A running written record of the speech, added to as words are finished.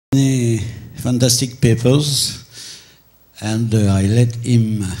fantastic papers, and I let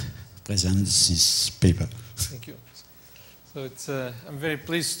him present this paper. Thank you. So I'm very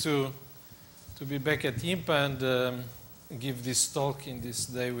pleased to be back at IMPA and give this talk in this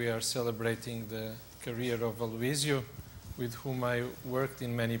day we are celebrating the career of Aloisio, with whom I worked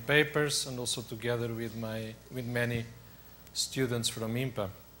in many papers and also together with many students from IMPA.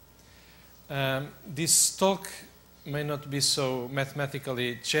 This talk may not be so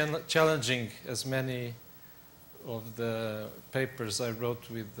mathematically challenging as many of the papers I wrote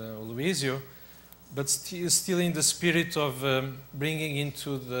with Aloisio, but still in the spirit of bringing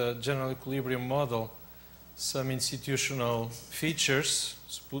into the general equilibrium model some institutional features,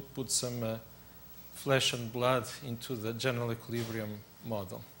 put some flesh and blood into the general equilibrium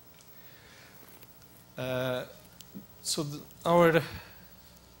model. So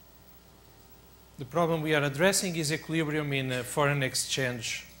the problem we are addressing is equilibrium in foreign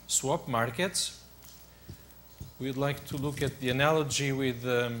exchange swap markets. We'd like to look at the analogy with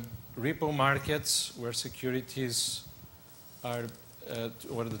repo markets, where securities are,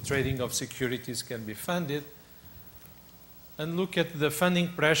 or the trading of securities can be funded, and look at the funding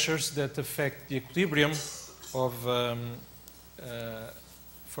pressures that affect the equilibrium of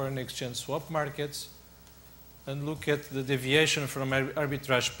foreign exchange swap markets, and look at the deviation from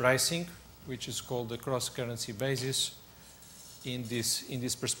arbitrage pricing, which is called the cross-currency basis, in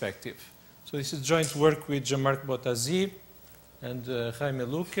this perspective. So this is joint work with Jean-Marc Bottazy and Jaime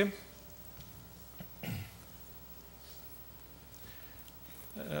Luque.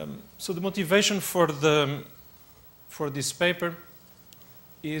 So the motivation for this paper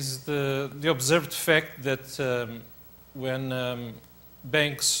is the observed fact that when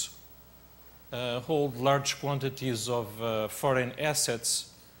banks hold large quantities of foreign assets,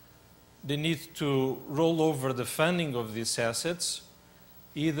 they need to roll over the funding of these assets,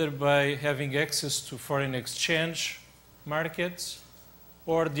 either by having access to foreign exchange markets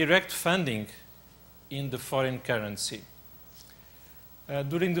or direct funding in the foreign currency.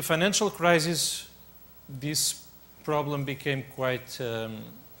 During the financial crisis, this problem became quite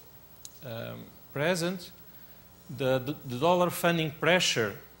present. The dollar funding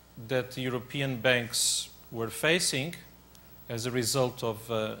pressure that European banks were facing as a result of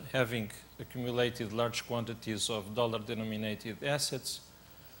having accumulated large quantities of dollar-denominated assets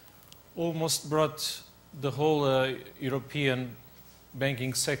almost brought the whole European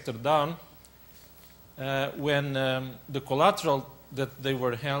banking sector down when the collateral that they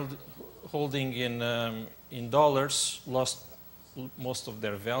were holding in dollars lost most of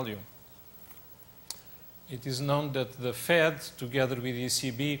their value. It is known that the Fed, together with the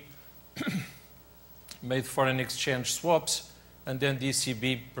ECB, made foreign exchange swaps, and then the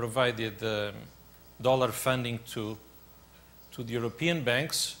ECB provided dollar funding to the European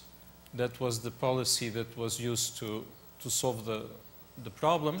banks. That was the policy that was used to solve the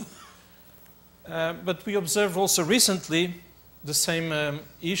problem. But we observed also recently the same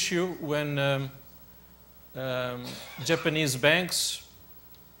issue when Japanese banks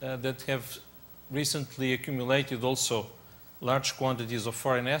that have recently accumulated also large quantities of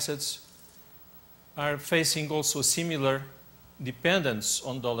foreign assets are facing also similar dependence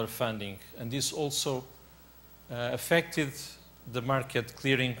on dollar funding, and this also affected the market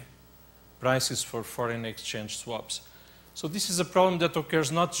clearing prices for foreign exchange swaps. So this is a problem that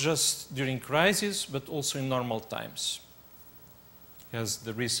occurs not just during crises, but also in normal times, as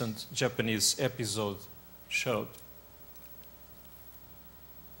the recent Japanese episode showed.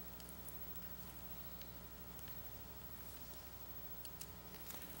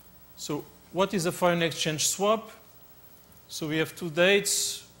 So what is a foreign exchange swap? So we have two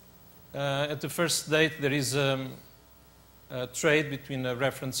dates. At the first date, there is a trade between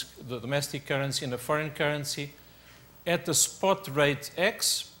the domestic currency and a foreign currency at the spot rate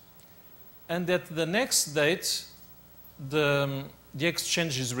X. And at the next date, the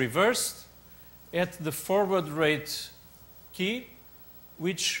exchange is reversed at the forward rate key,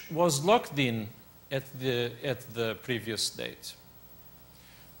 which was locked in at the previous date.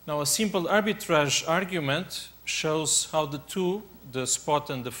 Now, a simple arbitrage argument shows how the spot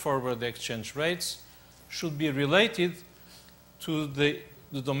and the forward exchange rates should be related to the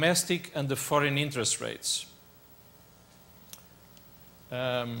domestic and the foreign interest rates.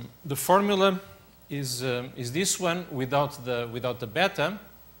 The formula is this one without the beta.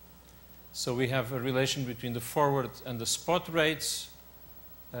 So we have a relation between the forward and the spot rates,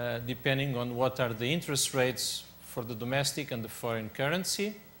 depending on what are the interest rates for the domestic and the foreign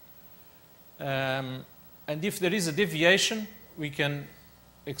currency. And if there is a deviation, we can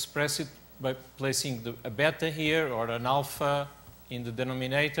express it by placing a beta here or an alpha in the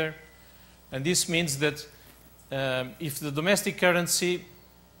denominator. And this means that if the domestic currency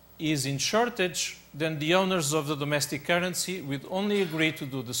is in shortage, then the owners of the domestic currency would only agree to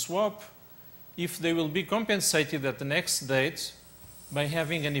do the swap if they will be compensated at the next date by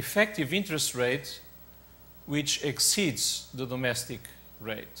having an effective interest rate which exceeds the domestic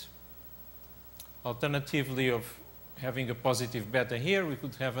rate. Alternatively of having a positive beta here, we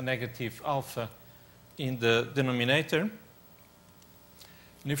could have a negative alpha in the denominator.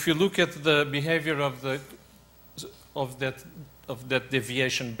 And if you look at the behavior of that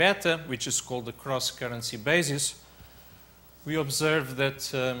deviation beta, which is called the cross-currency basis, we observe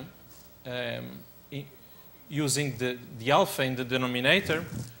that using the alpha in the denominator,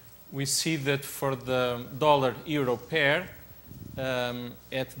 we see that for the dollar-euro pair,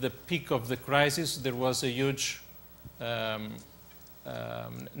 at the peak of the crisis, there was a huge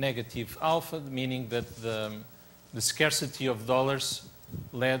negative alpha, meaning that the scarcity of dollars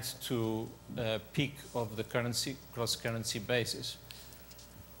led to a peak of the cross-currency basis.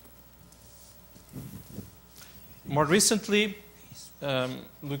 More recently,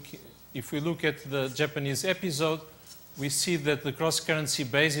 if we look at the Japanese episode, we see that the cross-currency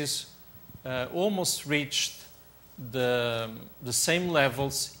basis almost reached the same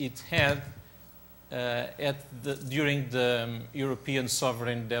levels it had during the European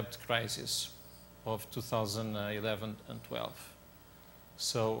sovereign debt crisis of 2011 and 12.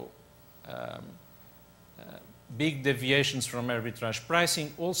 So big deviations from arbitrage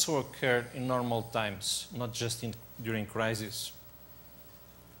pricing also occur in normal times, not just during crisis.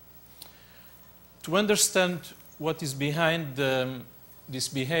 To understand what is behind this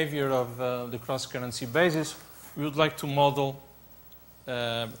behavior of the cross-currency basis, we would like to model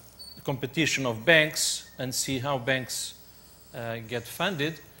the competition of banks and see how banks get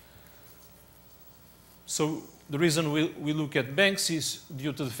funded. So the reason we look at banks is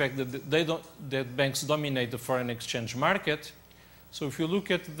due to the fact that banks dominate the foreign exchange market. So if you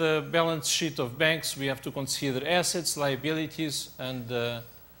look at the balance sheet of banks, we have to consider assets, liabilities, and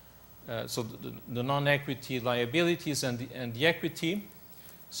so the non-equity liabilities and the equity.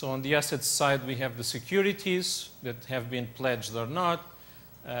 So on the assets side, we have the securities that have been pledged or not.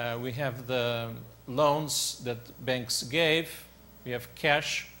 We have the loans that banks gave. We have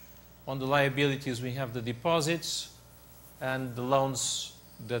cash. On the liabilities, we have the deposits and the loans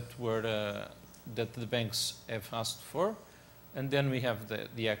that the banks have asked for. And then we have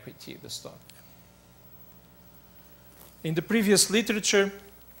the equity, the stock. In the previous literature,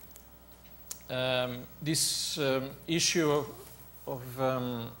 this issue of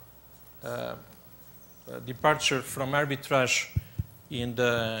departure from arbitrage in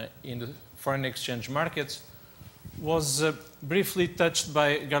the foreign exchange markets was briefly touched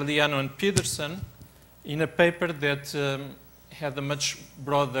by Gardiano and Peterson in a paper that had a much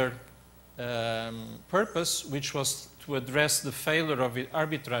broader purpose, which was to address the failure of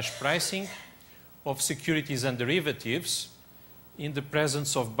arbitrage pricing of securities and derivatives in the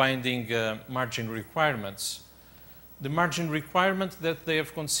presence of binding margin requirements. The margin requirement that they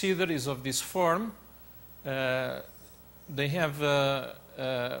have considered is of this form. They have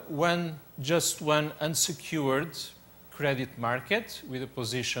just one unsecured credit market with a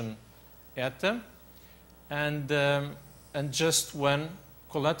position eta, and just one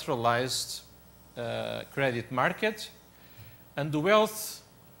collateralized credit market, and the wealth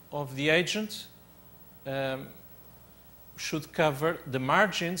of the agent should cover the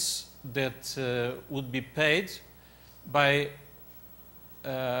margins that would be paid by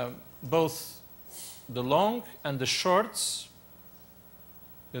both the long and the shorts.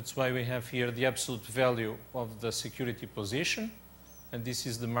 That's why we have here the absolute value of the security position, and this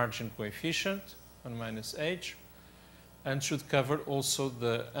is the margin coefficient, 1 minus h, and should cover also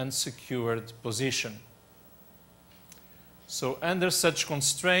the unsecured position. So under such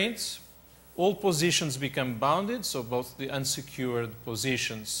constraints, all positions become bounded, so both the unsecured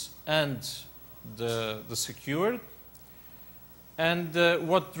positions and the secured. And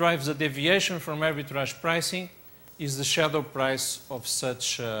what drives the deviation from arbitrage pricing is the shadow price of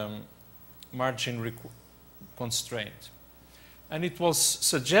such margin constraint. And it was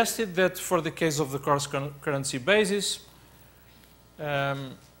suggested that for the case of the cross-currency basis,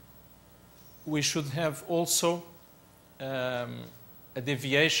 we should have also a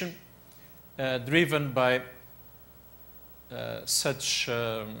deviation driven by such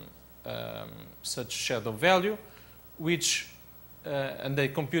shadow value, which and they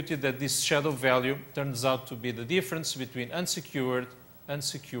computed that this shadow value turns out to be the difference between unsecured and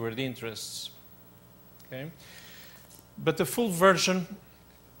secured interests. Okay? But a full version,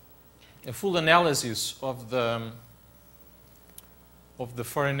 a full analysis of of the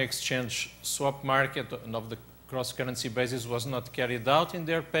foreign exchange swap market and of the cross-currency basis was not carried out in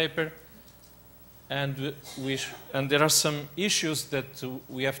their paper. And there are some issues that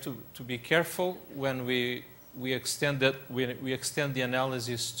we have to be careful when we extend the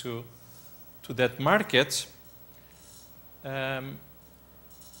analysis to that market.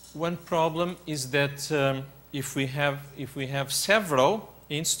 One problem is that if we have several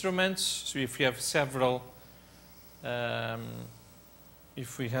instruments, so if we have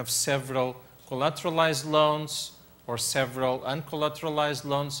several collateralized loans or several uncollateralized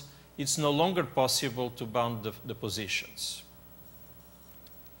loans, it's no longer possible to bound the positions.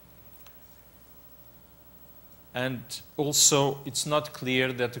 And also, it's not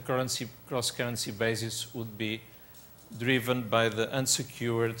clear that the cross-currency basis would be driven by the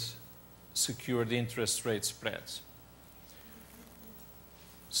secured interest rate spreads.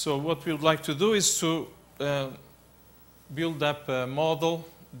 So what we would like to do is to build up a model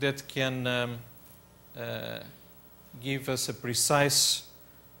that can give us a precise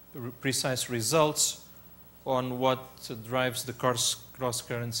results on what drives the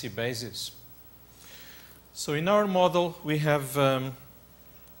cross-currency basis. So in our model, we have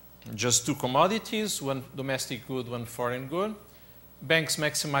just two commodities, one domestic good, one foreign good. Banks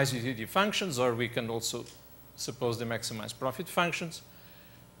maximize utility functions, or we can also suppose they maximize profit functions,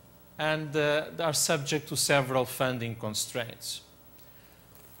 and are subject to several funding constraints.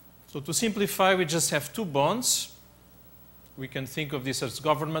 So to simplify, we just have two bonds. We can think of this as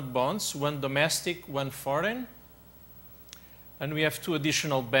government bonds, one domestic, one foreign. And we have two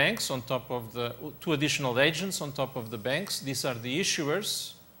additional banks on top of two additional agents on top of the banks. These are the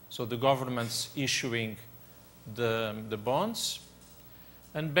issuers, so the government's issuing the bonds.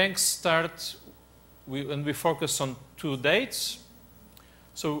 And banks start, and we focus on two dates.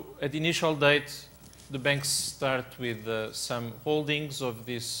 So at the initial date, the banks start with some holdings of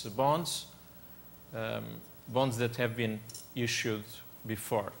these bonds, bonds that have been issued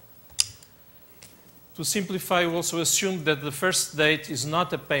before. To simplify, we also assume that the first date is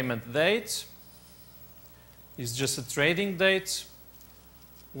not a payment date, it's just a trading date,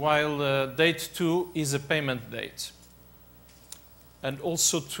 while date 2 is a payment date. And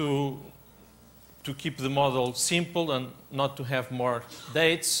also to keep the model simple and not to have more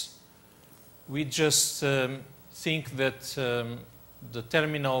dates, we just think that the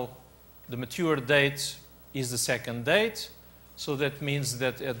mature date is the second date. So that means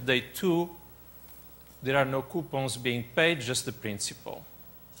that at date 2, there are no coupons being paid, just the principal.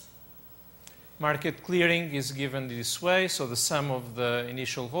 Market clearing is given this way, so the sum of the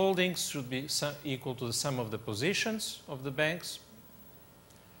initial holdings should be equal to the sum of the positions of the banks.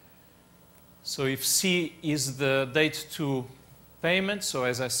 So if C is the date 2 payment, so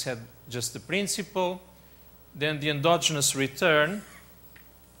as I said, just the principal, then the endogenous return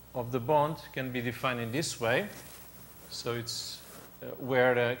of the bond can be defined in this way. So it's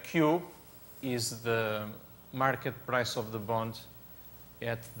where Q is the market price of the bond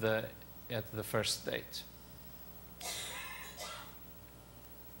at the first date.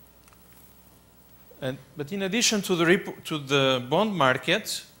 But in addition to the bond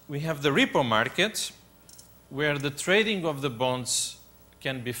market, we have the repo market, where the trading of the bonds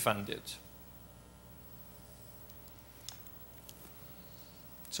can be funded.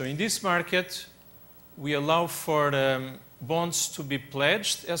 So in this market, we allow for bonds to be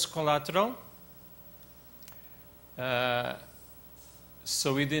pledged as collateral.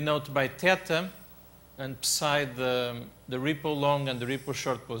 So we denote by theta and psi the repo long and the repo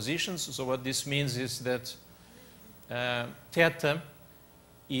short positions. So what this means is that theta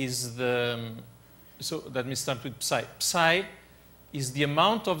is so let me start with psi. Psi is the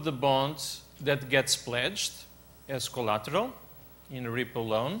amount of the bond that gets pledged as collateral in a repo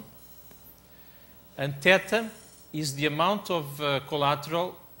loan. And theta is the amount of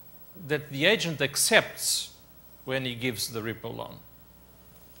collateral that the agent accepts when he gives the repo loan.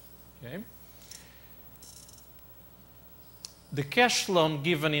 Okay. The cash loan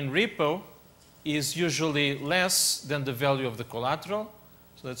given in repo is usually less than the value of the collateral.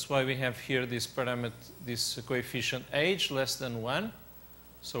 So that's why we have here this parameter, this coefficient h less than 1.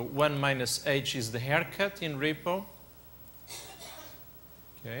 So 1 minus h is the haircut in repo.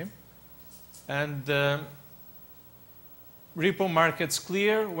 Okay. And repo market's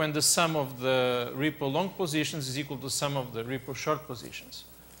clear when the sum of the repo long positions is equal to the sum of the repo short positions.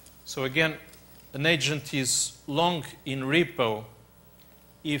 So again, an agent is long in repo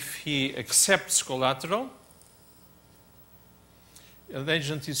if he accepts collateral. An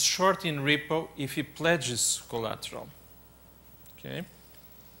agent is short in repo if he pledges collateral. Okay.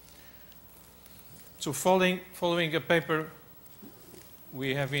 So following a paper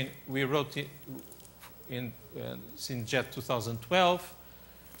we wrote it in JET 2012.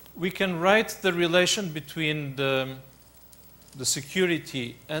 We can write the relation between the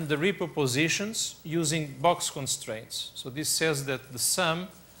security and the repo positions using box constraints. So this says that the sum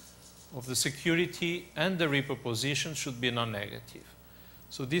of the security and the repo position should be non-negative.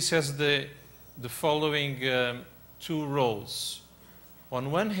 So this has the following two roles.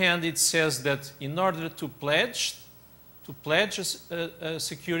 On one hand, it says that in order to pledge a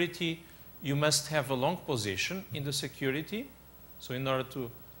security, you must have a long position in the security. So in order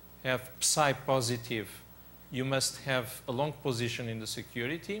to have psi positive, you must have a long position in the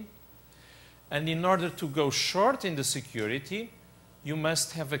security. And in order to go short in the security, you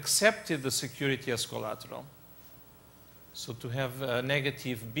must have accepted the security as collateral. So to have a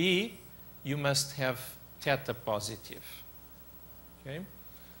negative B, you must have theta positive. Okay?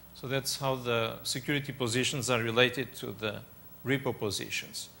 So that's how the security positions are related to the repo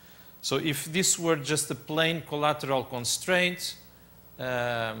positions. So if this were just a plain collateral constraint,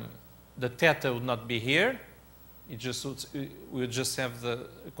 the theta would not be here. We would just have the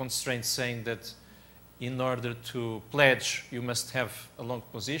constraint saying that in order to pledge, you must have a long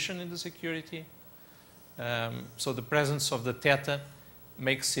position in the security. So the presence of the theta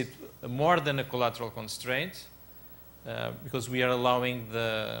makes it more than a collateral constraint because we are allowing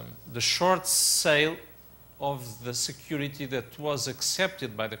the short sale of the security that was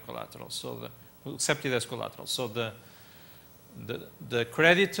accepted by the collateral, so accepted as collateral. So the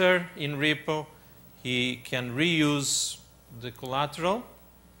creditor in repo, he can reuse the collateral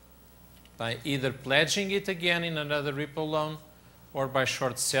by either pledging it again in another repo loan or by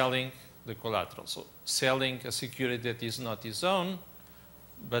short selling the collateral. So selling a security that is not his own,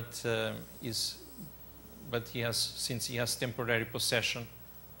 but since he has temporary possession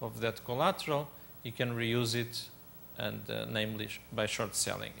of that collateral, he can reuse it, and namely by short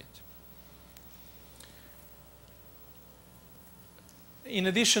selling it. In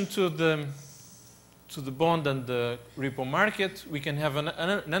addition to the bond and the repo market, we can have an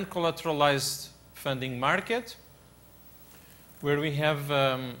uncollateralized funding market where we have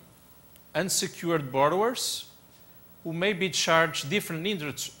unsecured borrowers who may be charged different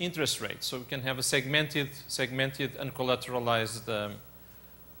interest rates. So we can have a segmented uncollateralized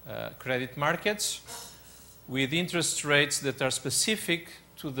credit markets with interest rates that are specific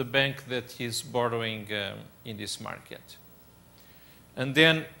to the bank that is borrowing in this market. And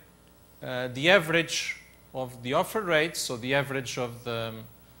then the average of the offer rates, so the average of the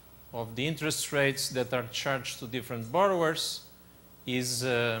interest rates that are charged to different borrowers is,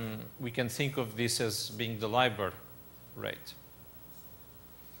 we can think of this as being the LIBOR rate.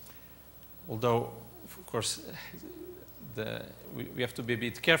 Although, of course, we have to be a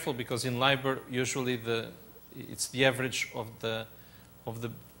bit careful because in LIBOR, usually it's the average of the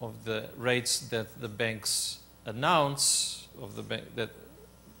rates that the banks announce,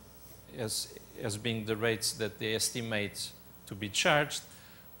 as being the rates that they estimate to be charged,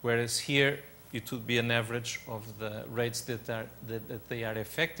 whereas here it would be an average of the rates that they are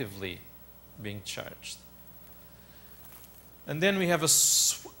effectively being charged. And then we have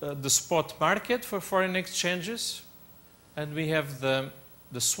the spot market for foreign exchanges, and we have the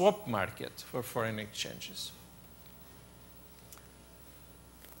swap market for foreign exchanges.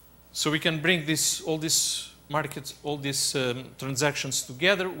 So we can bring all these markets, all these transactions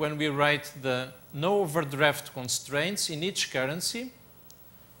together when we write the no overdraft constraints in each currency.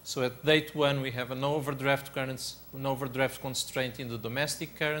 So at date 1, we have a no overdraft constraint in the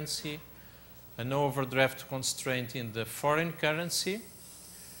domestic currency, a no overdraft constraint in the foreign currency.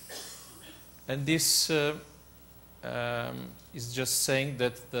 And this is just saying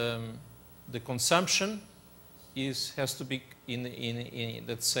that the consumption has to be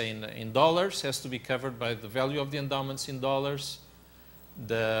let's say in dollars, has to be covered by the value of the endowments in dollars.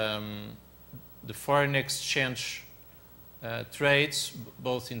 The foreign exchange trades,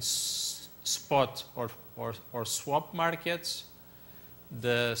 both in spot or swap markets,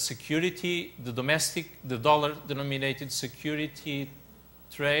 the security, the dollar-denominated security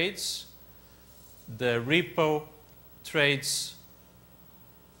trades, the repo trades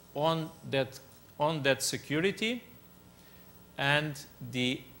on that security, and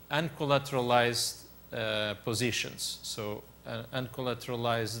the uncollateralized positions. So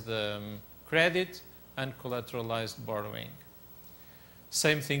uncollateralized credit, uncollateralized borrowing.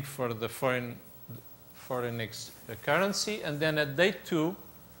 Same thing for the foreign currency. And then at date 2,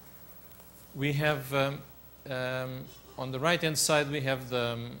 we have on the right-hand side we have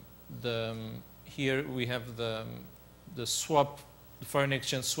here we have the foreign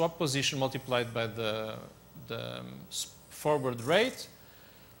exchange swap position multiplied by the forward rate,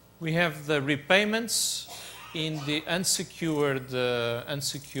 We have the repayments in the unsecured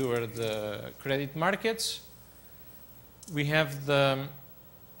credit markets. We have the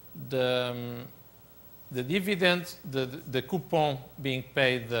dividend, the coupon being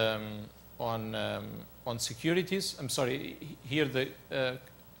paid on securities. I'm sorry, here the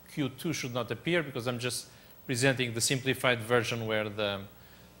Q2 should not appear because I'm just presenting the simplified version where the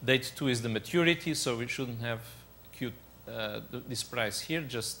date 2 is the maturity, so we shouldn't have this price here,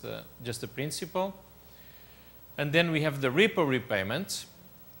 just the principal. And then we have the repo repayment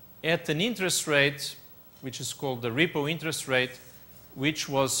at an interest rate which is called the repo interest rate, which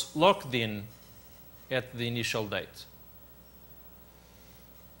was locked in at the initial date.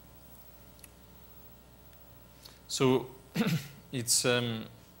 So it's, there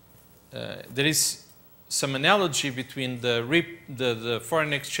is some analogy between the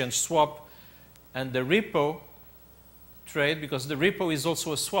foreign exchange swap and the repo trade, because the repo is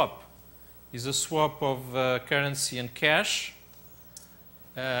also a swap. It's a swap of currency and cash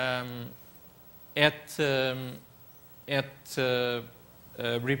at a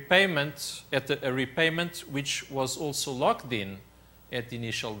repayment which was also locked in at the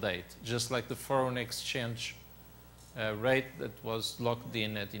initial date, just like the foreign exchange rate that was locked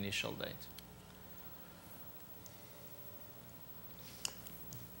in at the initial date.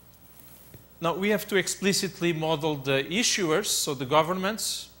 Now we have to explicitly model the issuers, so the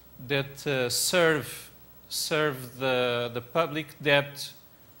governments that serve the public debt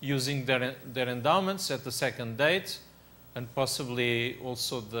using their endowments at the second date, and possibly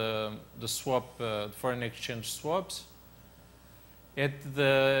also the swap, foreign exchange swaps. At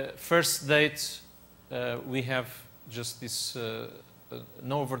the first date, we have just this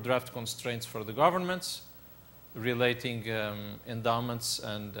no overdraft constraints for the governments relating endowments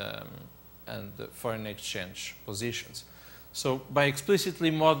and foreign exchange positions. So by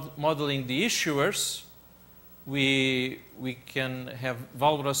explicitly modeling the issuers, we can have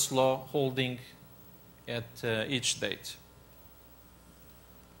valorous law holding at each date.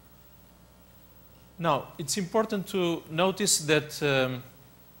 Now, it's important to notice that the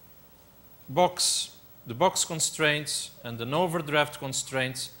box constraints and the no overdraft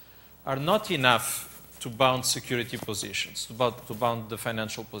constraints are not enough to bound security positions, to bound the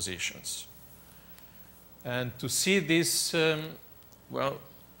financial positions. And to see this, well,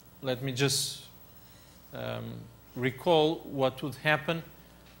 let me just recall what would happen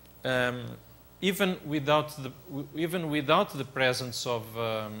even without the presence of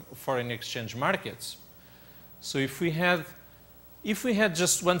foreign exchange markets. So if we had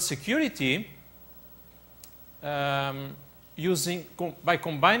just one security, by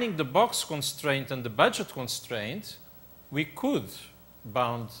combining the box constraint and the budget constraint, we could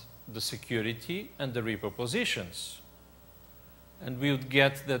bound the security and the repo positions. And we would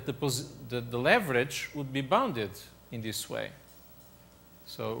get that the leverage would be bounded in this way.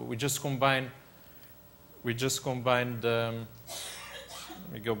 So we just combine let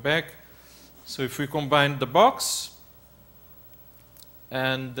me go back. So if we combine the box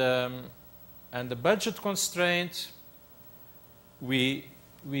and the budget constraint, we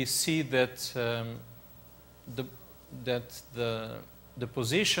see that the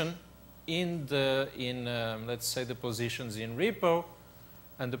position let's say the positions in repo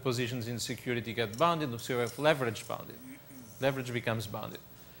and the positions in security get bounded, so we have leverage bounded. Leverage becomes bounded.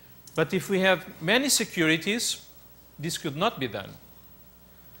 But if we have many securities, this could not be done.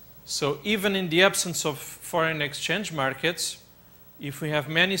 So even in the absence of foreign exchange markets, if we have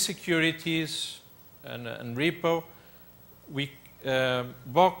many securities and repo,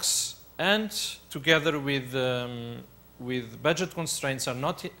 box and together with budget constraints are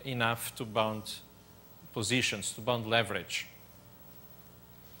not enough to bound positions, to bound leverage.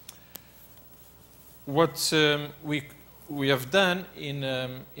 What we have done in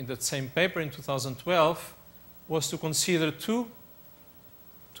that same paper in 2012 was to consider two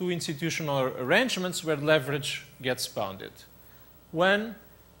institutional arrangements where leverage gets bounded. One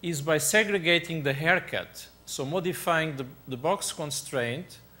is by segregating the haircut, so modifying the box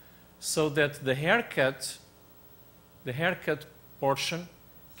constraint so that the haircut portion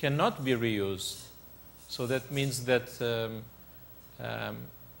cannot be reused. So that means that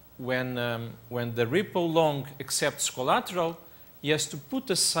when the repo long accepts collateral, he has to put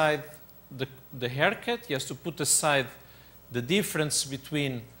aside the haircut, he has to put aside the difference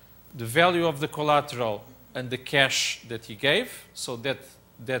between the value of the collateral and the cash that he gave, so that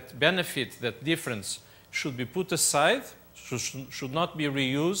benefit, that difference, should be put aside, should not be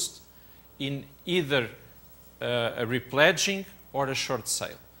reused in either a repledging or a short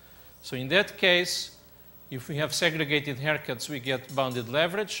sale. So in that case, If we have segregated haircuts, we get bounded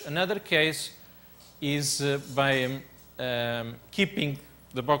leverage. Another case is by keeping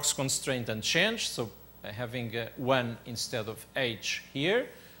the box constraint unchanged, so having 1 instead of h here,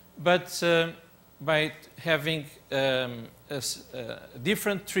 but by having a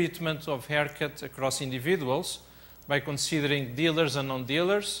different treatment of haircut across individuals by considering dealers and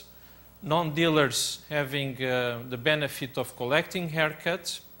non-dealers. Non-dealers having the benefit of collecting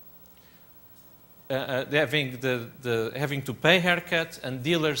haircuts, having to pay haircut, and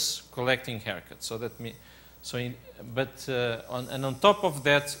dealers collecting haircuts. So that means, on top of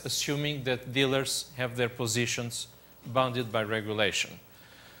that, assuming that dealers have their positions bounded by regulation.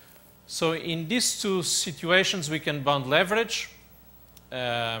 So in these two situations, we can bound leverage,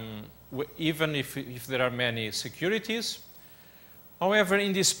 even if there are many securities. However,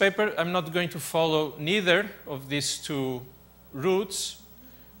 in this paper, I'm not going to follow neither of these two routes.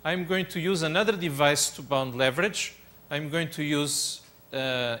 I'm going to use another device to bound leverage. I'm going to use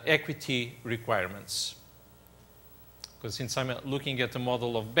equity requirements. Because since I'm looking at a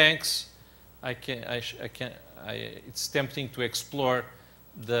model of banks, it's tempting to explore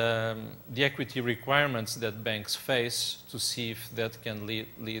the equity requirements that banks face to see if that can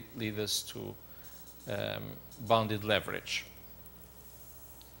lead us to bounded leverage.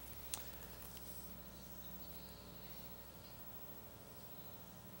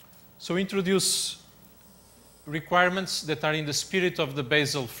 So introduce requirements that are in the spirit of the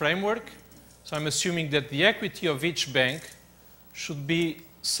Basel framework. So I'm assuming that the equity of each bank should be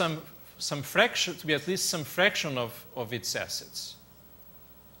some fraction, to be at least some fraction of its assets.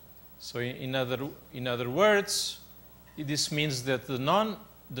 So in other words, this means that the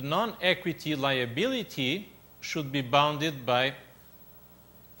non-equity liability should be bounded by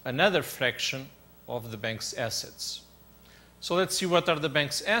another fraction of the bank's assets. So let's see what are the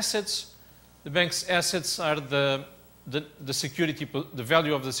bank's assets. The bank's assets are the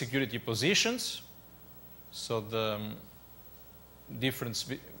value of the security positions. So the difference,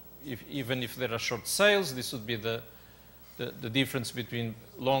 even if there are short sales, this would be the difference between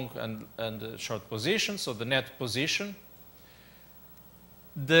long and short positions, so the net position.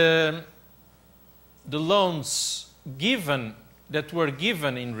 The loans given that were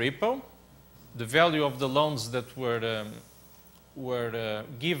given in repo, the value of the loans that were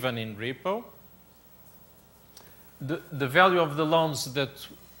given in repo, the value of the loans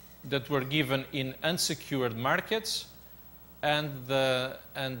that were given in unsecured markets, and the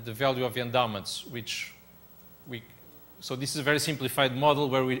value of endowments, so this is a very simplified model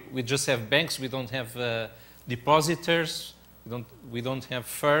where we just have banks. We don't have depositors. We don't have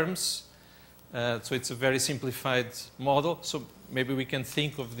firms. So it's a very simplified model. So maybe we can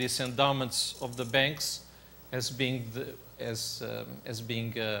think of these endowments of the banks as being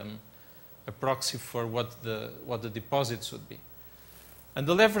a proxy for what the deposits would be. And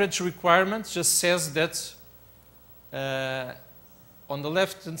the leverage requirement just says that on the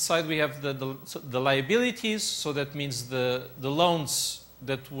left-hand side we have the liabilities, so that means the loans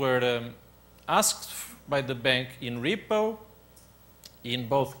that were asked by the bank in repo in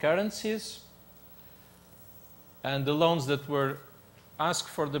both currencies, and the loans that were asked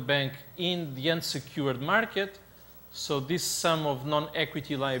for the bank in the unsecured market. So this sum of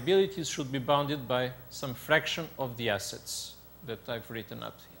non-equity liabilities should be bounded by some fraction of the assets that I've written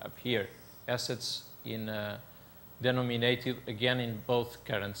up here. Assets denominated again in both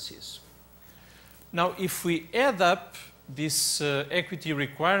currencies. Now, if we add up these equity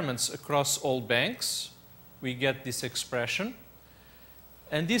requirements across all banks, we get this expression.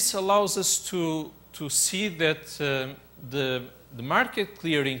 And this allows us to see that the market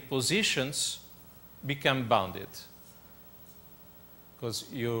clearing positions become bounded. Because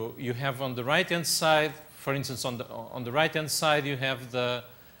you have on the right-hand side, for instance, on the right-hand side,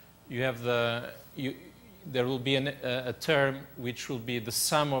 there will be a term which will be the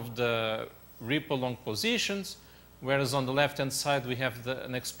sum of the repo long positions, whereas on the left-hand side we have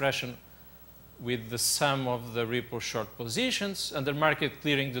an expression with the sum of the repo short positions. Under market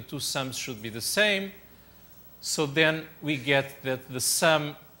clearing, the two sums should be the same. So then we get that the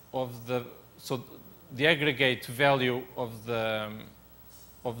sum of the aggregate value of the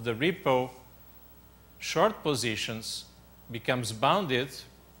repo short positions becomes bounded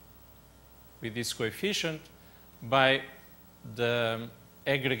with this coefficient by the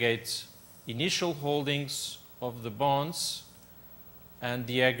aggregate initial holdings of the bonds and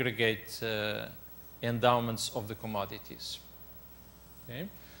the aggregate endowments of the commodities. Okay?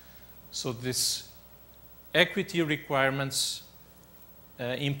 So these equity requirements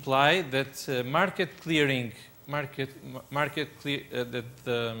imply that market clearing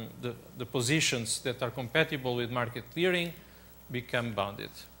the positions that are compatible with market clearing become bounded.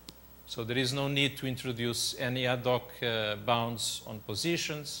 So there is no need to introduce any ad hoc bounds on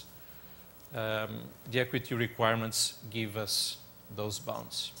positions. The equity requirements give us those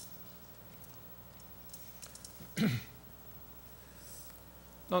bounds.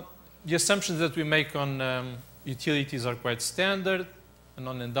 Now, the assumptions that we make on utilities are quite standard, and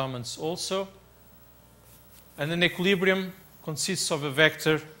on endowments also. And an equilibrium consists of a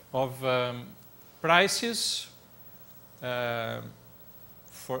vector of prices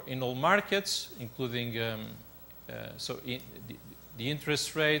in all markets, including the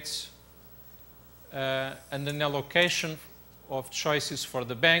interest rates, and an allocation of choices for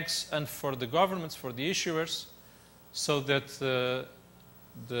the banks and for the governments, for the issuers, so that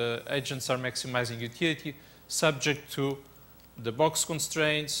the agents are maximizing utility subject to the box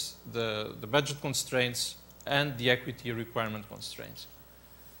constraints, the budget constraints, and the equity requirement constraints.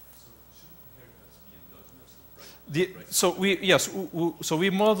 So we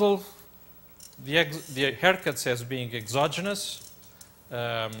model the haircuts as being exogenous.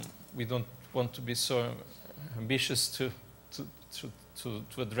 We don't want to be so ambitious to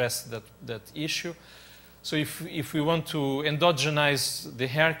address that issue. So if we want to endogenize the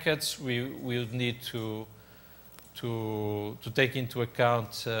haircuts, we will need to take into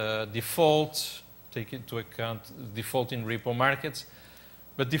account default, take into account default in repo markets.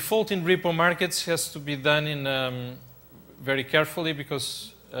 But default in repo markets has to be done in very carefully,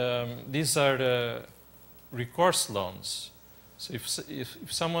 because these are recourse loans. So if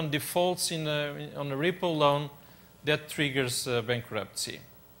someone defaults on a repo loan, that triggers bankruptcy.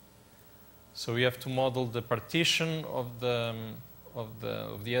 So we have to model the partition of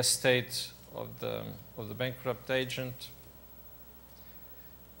the estate of the bankrupt agent.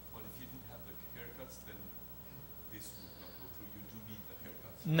 Well, if you didn't have the haircuts, then this would not go through. You do need the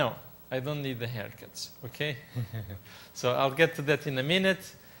haircuts. No, I don't need the haircuts. Okay. So I'll get to that in a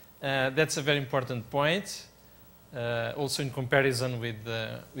minute. That's a very important point. Also in comparison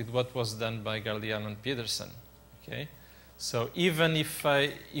with what was done by Garliano and Peterson. Okay. So even if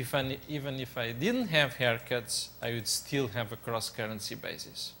I didn't have haircuts, I would still have a cross-currency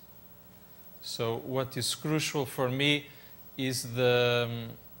basis. So what is crucial for me is the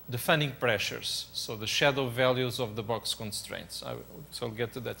funding pressures, so the shadow values of the box constraints. So I'll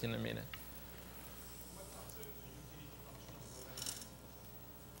get to that in a minute.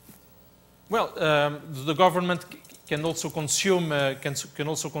 Well, the government can also consume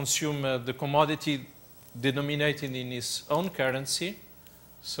the commodity denominated in his own currency,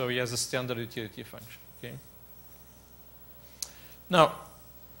 so he has a standard utility function. Okay. Now,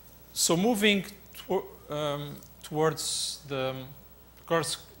 so moving towards the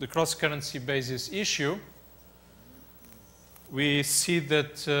cross-currency basis issue, we see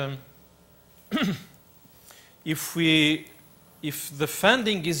that if the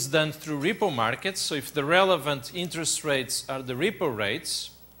funding is done through repo markets, so if the relevant interest rates are the repo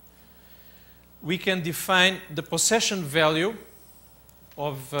rates, we can define the possession value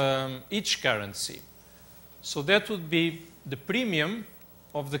of each currency. So that would be the premium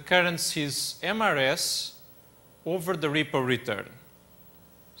of the currency's MRS over the repo return.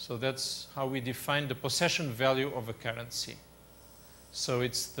 So that's how we define the possession value of a currency. So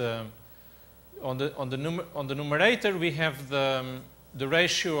it's on the numerator we have the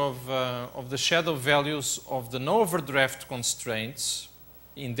ratio of the shadow values of the no overdraft constraints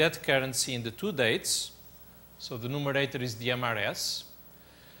in that currency in the two dates. So the numerator is the MRS.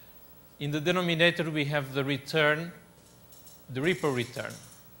 In the denominator we have the return, the repo return.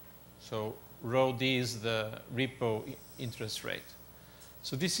 So rho D is the repo interest rate.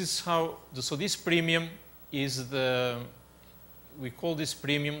 So this is how, so this premium is we call this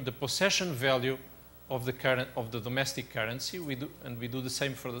premium the possession value of the domestic currency. We do the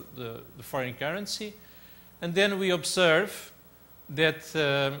same for the foreign currency. And then we observe that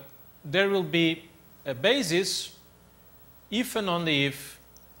there will be a basis if and only if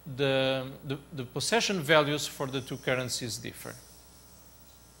the possession values for the two currencies differ.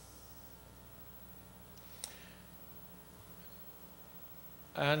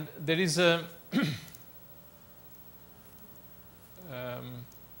 And there is a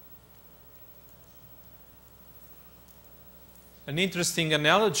an interesting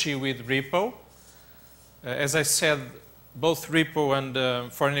analogy with repo. As I said, both repo and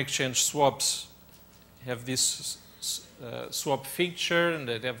foreign exchange swaps have this swap feature, and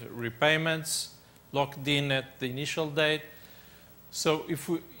they have repayments locked in at the initial date. So if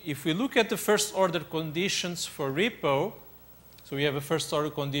we look at the first order conditions for repo, So we have a first order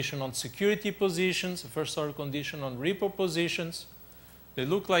condition on security positions, a first order condition on repo positions. They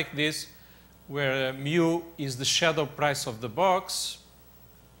look like this, where mu is the shadow price of the box.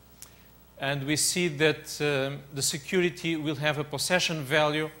 And we see that the security will have a possession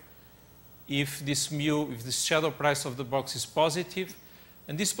value if this shadow price of the box is positive.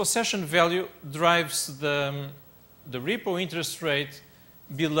 And this possession value drives the repo interest rate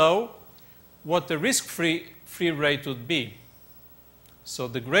below what the risk-free rate would be. So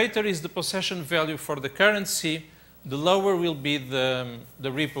the greater is the possession value for the currency, the lower will be the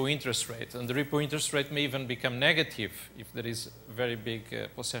repo interest rate. And the repo interest rate may even become negative if there is a very big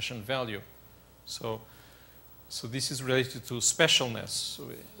possession value. So this is related to specialness. So,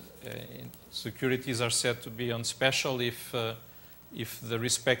 securities are said to be on special if the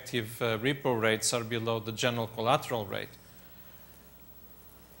respective repo rates are below the general collateral rate.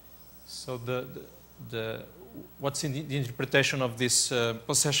 So what's in the interpretation of this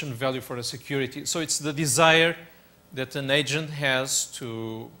possession value for a security? So it's the desire that an agent has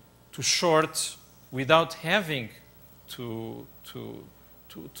to short without having to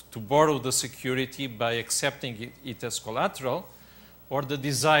borrow the security by accepting it as collateral, or the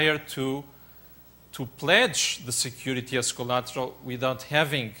desire to pledge the security as collateral without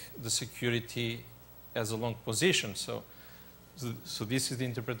having the security as a long position. So this is the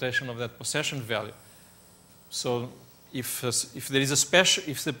interpretation of that possession value. So if there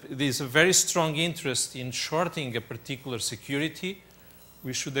is a very strong interest in shorting a particular security,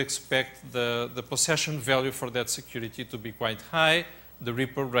 we should expect the possession value for that security to be quite high, the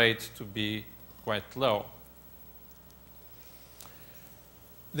repo rate to be quite low.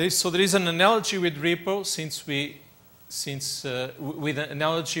 So there is an analogy with repo, with an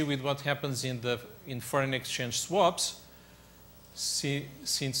analogy with what happens in foreign exchange swaps,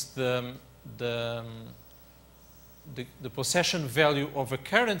 since the possession value of a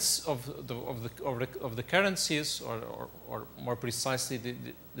currency of the currencies, or more precisely,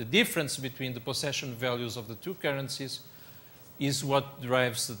 the difference between the possession values of the two currencies, is what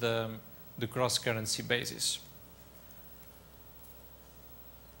drives the cross-currency basis.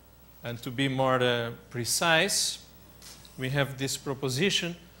 And to be more precise, we have this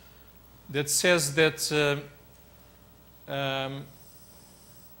proposition that says that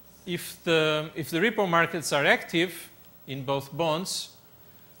if the repo markets are active in both bonds,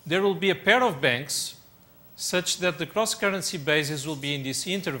 there will be a pair of banks such that the cross-currency basis will be in this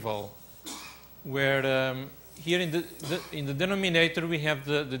interval, where here in the denominator we have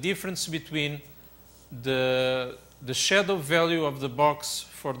the difference between the shadow value of the box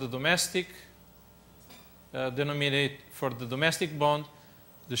for the domestic for the domestic bond,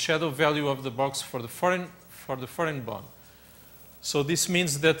 the shadow value of the box for the foreign bond. So this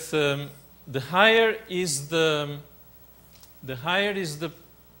means that the higher is the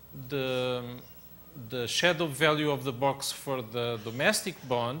shadow value of the box for the domestic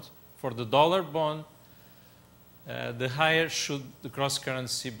bond, for the dollar bond, the higher should the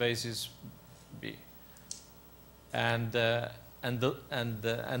cross-currency basis be. And the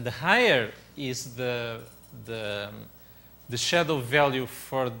higher is the shadow value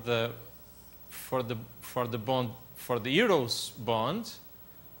for the bond, for the euros bond,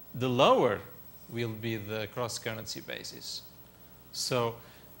 the lower will be the cross-currency basis. So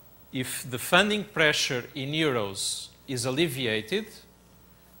if the funding pressure in euros is alleviated,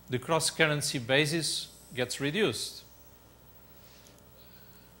 the cross-currency basis gets reduced.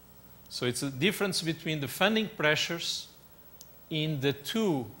 So it's a difference between the funding pressures in the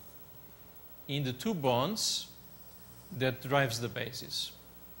two bonds that drives the basis.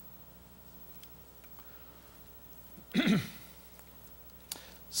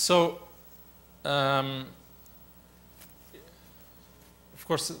 So, of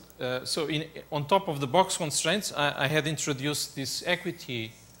course, on top of the box constraints, I had introduced this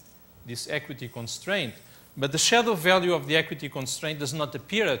equity constraint. But the shadow value of the equity constraint does not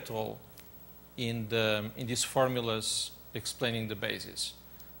appear at all in these formulas explaining the basis.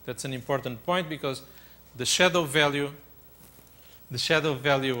 That's an important point, because the shadow value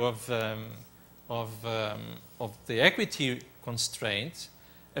of the equity constraint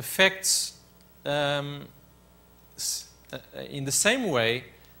affects in the same way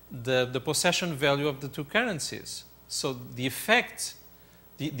the possession value of the two currencies. So the effect,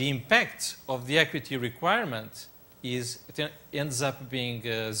 the impact of the equity requirement ends up being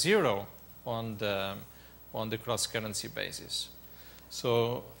zero on the cross-currency basis.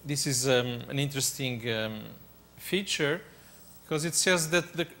 So this is an interesting feature, because it says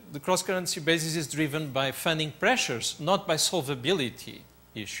that the cross-currency basis is driven by funding pressures, not by solvability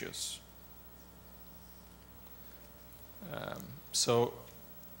issues. So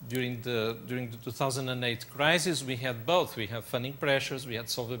during the 2008 crisis, we had both. We had funding pressures, we had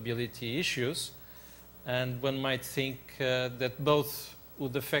solvability issues, and one might think that both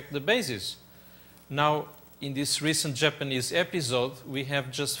would affect the basis. Now, in this recent Japanese episode, we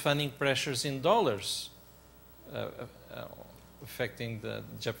have just funding pressures in dollars affecting the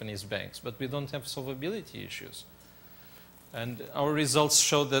Japanese banks, but we don't have solvability issues. And our results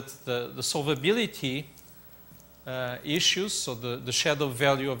show that the solvability issues, so the shadow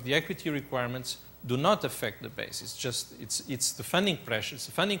value of the equity requirements, do not affect the basis. It's the funding pressures,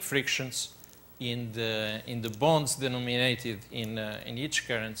 the funding frictions in the bonds denominated in each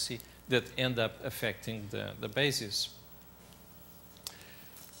currency that end up affecting the basis.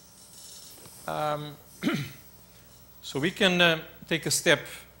 So we can take a step,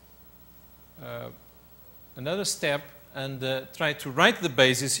 another step, and try to write the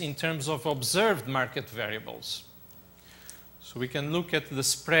basis in terms of observed market variables. So we can look at the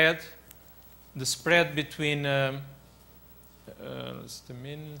spread between,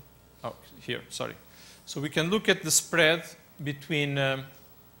 So we can look at the spread between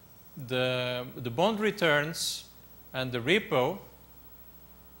the bond returns and the repo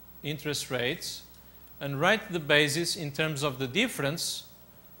interest rates, and write the basis in terms of the difference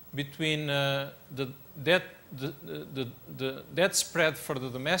between the debt spread for the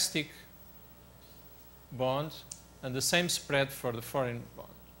domestic bond and the same spread for the foreign bond.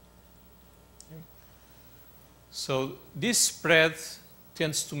 Okay. So this spread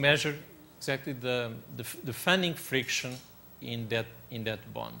tends to measure exactly the funding friction in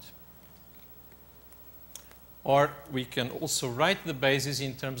that bond. Or we can also write the basis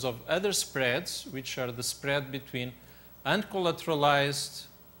in terms of other spreads, which are the spread between uncollateralized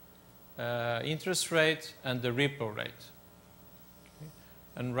interest rate and the repo rate. Okay.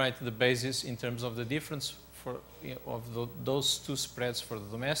 And write the basis in terms of the difference of those two spreads for the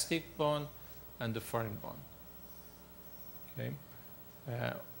domestic bond and the foreign bond. Okay.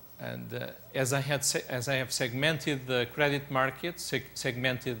 As I have segmented the credit markets,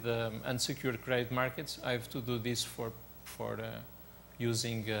 segmented the unsecured credit markets, I have to do this for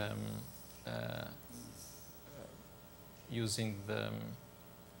using the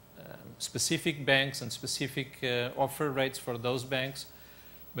specific banks and specific offer rates for those banks.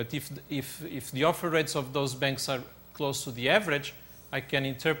 But if the offer rates of those banks are close to the average, I can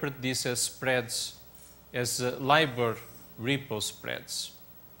interpret this as spreads, as LIBOR repo spreads.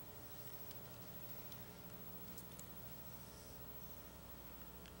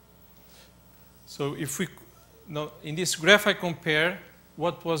 So if we, now in this graph I compare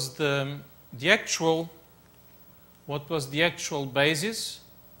what was the actual basis,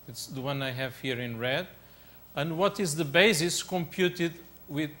 it's the one I have here in red, and what is the basis computed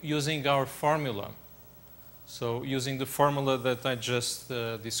with using our formula. So using the formula that I just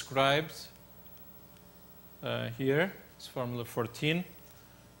described here, it's formula 14,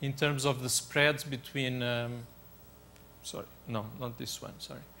 in terms of the spreads between, sorry, no, not this one,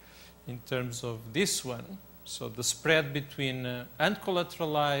 sorry. In terms of this one, so the spread between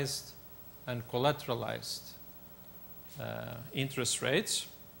uncollateralized and collateralized interest rates.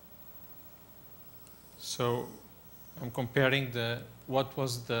 So I'm comparing what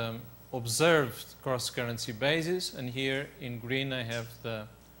was the observed cross-currency basis, and here in green I have the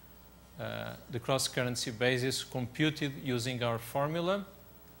cross-currency basis computed using our formula,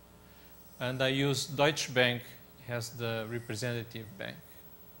 and I use Deutsche Bank as the representative bank.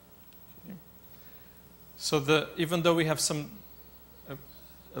 So even though we have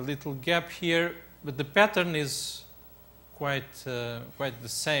a little gap here, but the pattern is quite the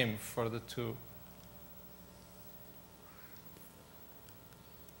same for the two.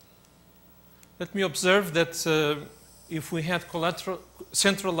 Let me observe that if we had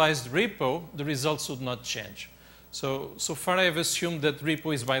centralized repo, the results would not change. So far I have assumed that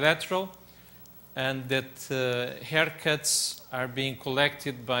repo is bilateral and that haircuts are being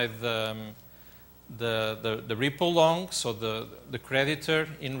collected by the repo long, so the creditor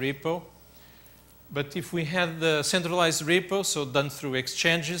in repo. But if we had the centralized repo, so done through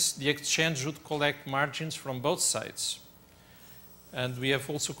exchanges, the exchange would collect margins from both sides. And we have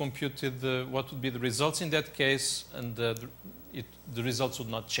also computed what would be the results in that case, and the results would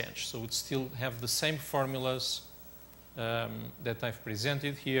not change. So it would still have the same formulas that I've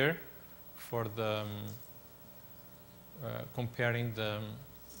presented here for the comparing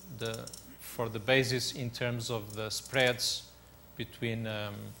for the basis in terms of the spreads between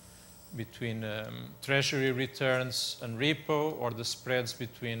treasury returns and repo, or the spreads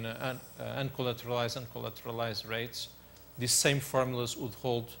between uncollateralized and collateralized rates. These same formulas would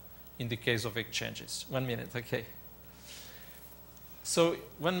hold in the case of exchanges. 1 minute, okay. So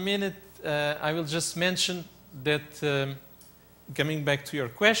 1 minute, I will just mention that, coming back to your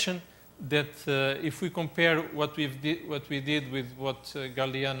question, that if we compare what we did with what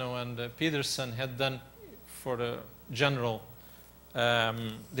Galliano and Peterson had done for general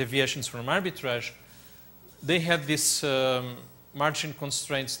deviations from arbitrage, they had these margin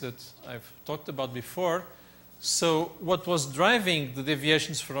constraints that I've talked about before. So what was driving the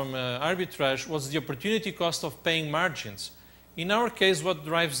deviations from arbitrage was the opportunity cost of paying margins. In our case, what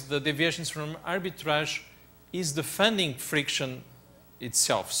drives the deviations from arbitrage is the funding friction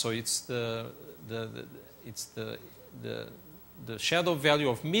itself. So it's the shadow value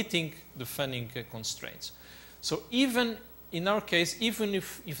of meeting the funding constraints. So even in our case, even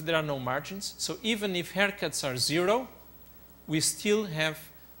if there are no margins, so even if haircuts are 0, we still have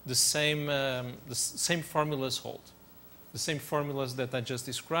the same formulas hold. The same formulas that I just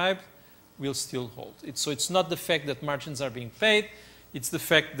described will still hold. So it's not the fact that margins are being paid, it's the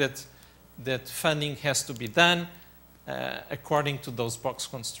fact that funding has to be done according to those box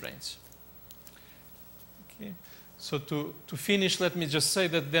constraints. Okay. So to finish, let me just say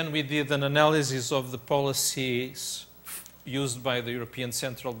that then we did an analysis of the policies used by the European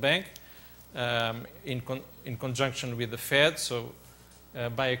Central Bank in conjunction with the Fed. So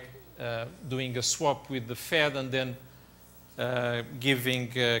by doing a swap with the Fed and then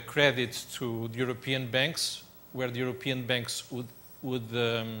giving credit to the European banks, where the European banks would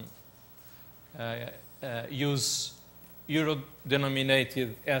use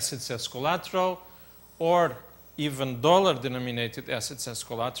euro-denominated assets as collateral, or even dollar-denominated assets as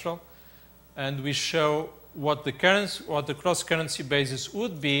collateral, and we show what the cross-currency basis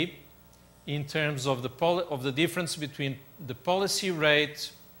would be in terms of the difference between the policy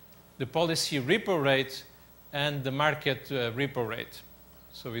rate, the policy repo rate, and the market repo rate.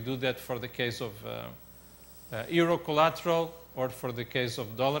 So we do that for the case of euro collateral or for the case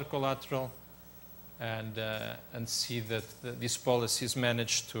of dollar collateral, and see that these policies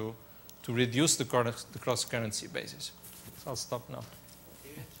manage to reduce the cross-currency basis. So I'll stop now.